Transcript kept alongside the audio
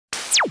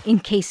in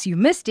case you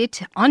missed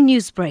it on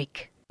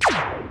Newsbreak.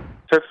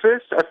 So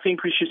first, I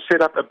think we should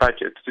set up a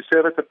budget to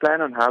serve as a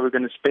plan on how we're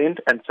going to spend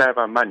and save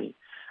our money.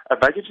 A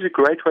budget is a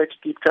great way to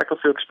keep track of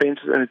your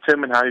expenses and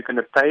determine how you're going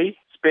to pay,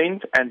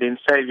 spend, and then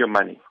save your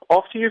money.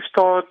 After you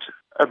start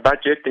a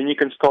budget, then you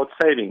can start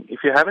saving. If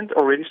you haven't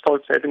already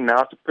started saving,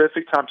 now is the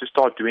perfect time to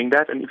start doing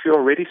that. And if you're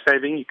already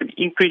saving, you can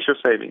increase your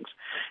savings.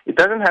 It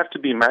doesn't have to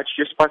be much.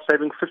 Just by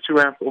saving 50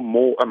 rand or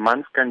more a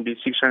month can be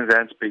 600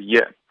 rands per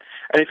year.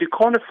 And if you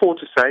can't afford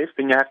to save,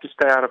 then you have to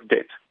stay out of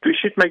debt. We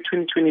should make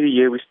 2020 the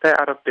year we stay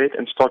out of debt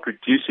and start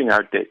reducing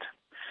our debt.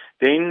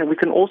 Then we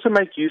can also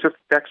make use of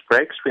tax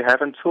breaks. We have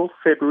until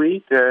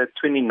February the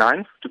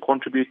 29th to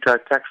contribute to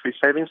our tax-free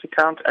savings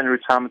account and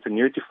retirement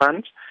annuity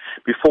funds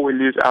before we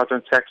lose out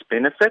on tax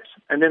benefits.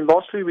 And then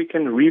lastly, we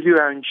can review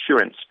our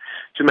insurance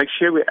to make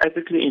sure we're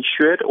adequately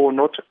insured or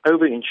not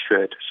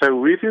over-insured. So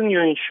reviewing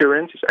your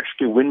insurance is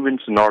actually a win-win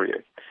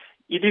scenario.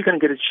 Either you can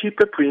get a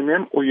cheaper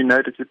premium or you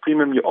know that the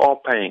premium you are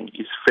paying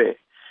is fair.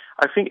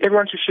 I think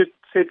everyone should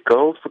set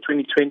goals for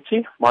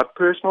 2020. My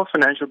personal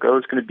financial goal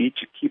is going to be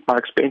to keep my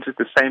expenses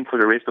the same for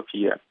the rest of the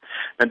year.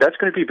 And that's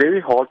going to be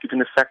very hard given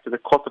the fact that the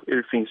cost of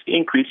everything is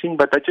increasing,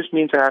 but that just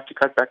means I have to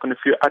cut back on a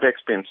few other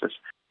expenses.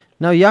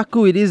 Now,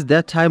 Jaco, it is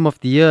that time of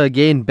the year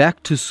again.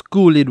 Back to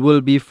school it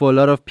will be for a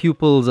lot of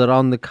pupils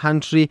around the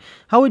country.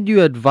 How would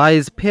you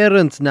advise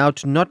parents now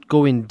to not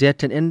go in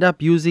debt and end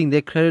up using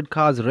their credit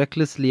cards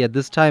recklessly at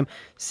this time,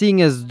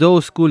 seeing as though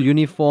school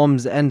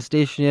uniforms and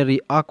stationery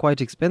are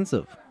quite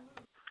expensive?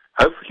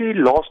 Hopefully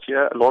last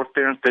year a lot of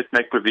parents did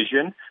make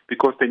provision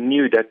because they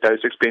knew that those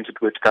expenses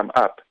would come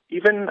up.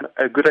 Even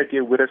a good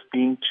idea would have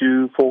been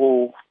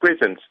for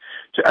presents,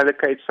 to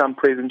allocate some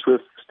presents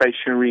with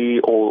stationery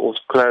or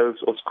clothes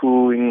or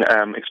schooling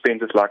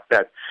expenses like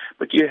that.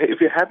 But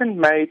if you haven't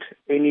made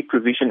any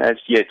provision as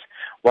yet,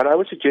 what I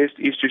would suggest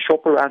is to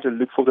shop around and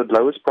look for the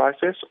lowest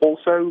prices.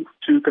 Also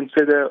to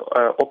consider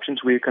options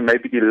where you can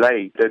maybe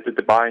delay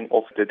the buying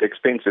of the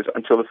expenses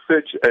until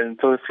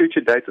a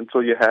future date,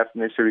 until you have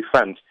necessary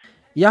funds.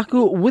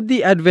 Jaco, with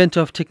the advent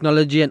of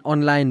technology and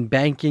online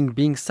banking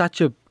being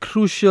such a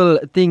crucial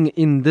thing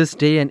in this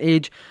day and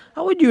age,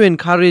 how would you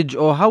encourage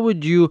or how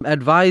would you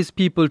advise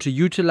people to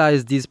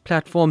utilize these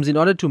platforms in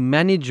order to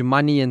manage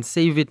money and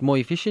save it more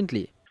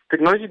efficiently?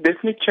 Technology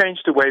definitely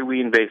changed the way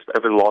we invest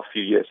over the last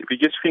few years. If you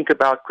just think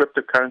about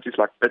cryptocurrencies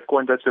like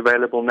Bitcoin that's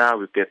available now,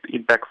 we've got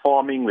impact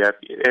farming, we have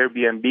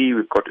Airbnb,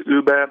 we've got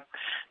Uber.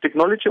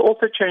 Technology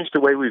also changed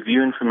the way we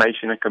view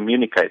information and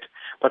communicate.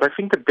 But I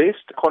think the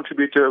best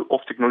contributor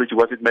of technology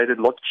was it made it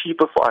a lot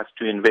cheaper for us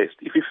to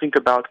invest. If you think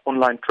about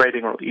online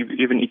trading or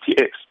even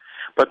ETFs.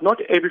 But not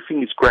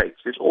everything is great.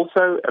 There's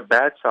also a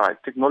bad side.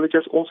 Technology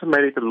has also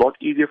made it a lot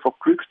easier for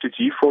crooks to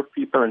defraud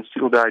people and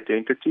steal their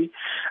identity,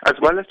 as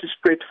well as to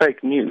spread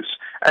fake news.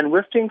 And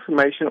with the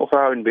information of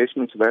our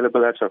investments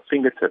available at our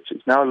fingertips,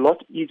 it's now a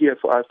lot easier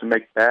for us to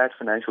make bad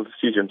financial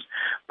decisions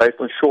based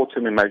on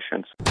short-term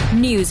emotions.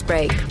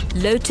 Newsbreak,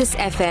 Lotus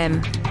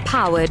FM,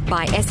 powered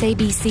by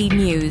SABC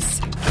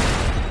News.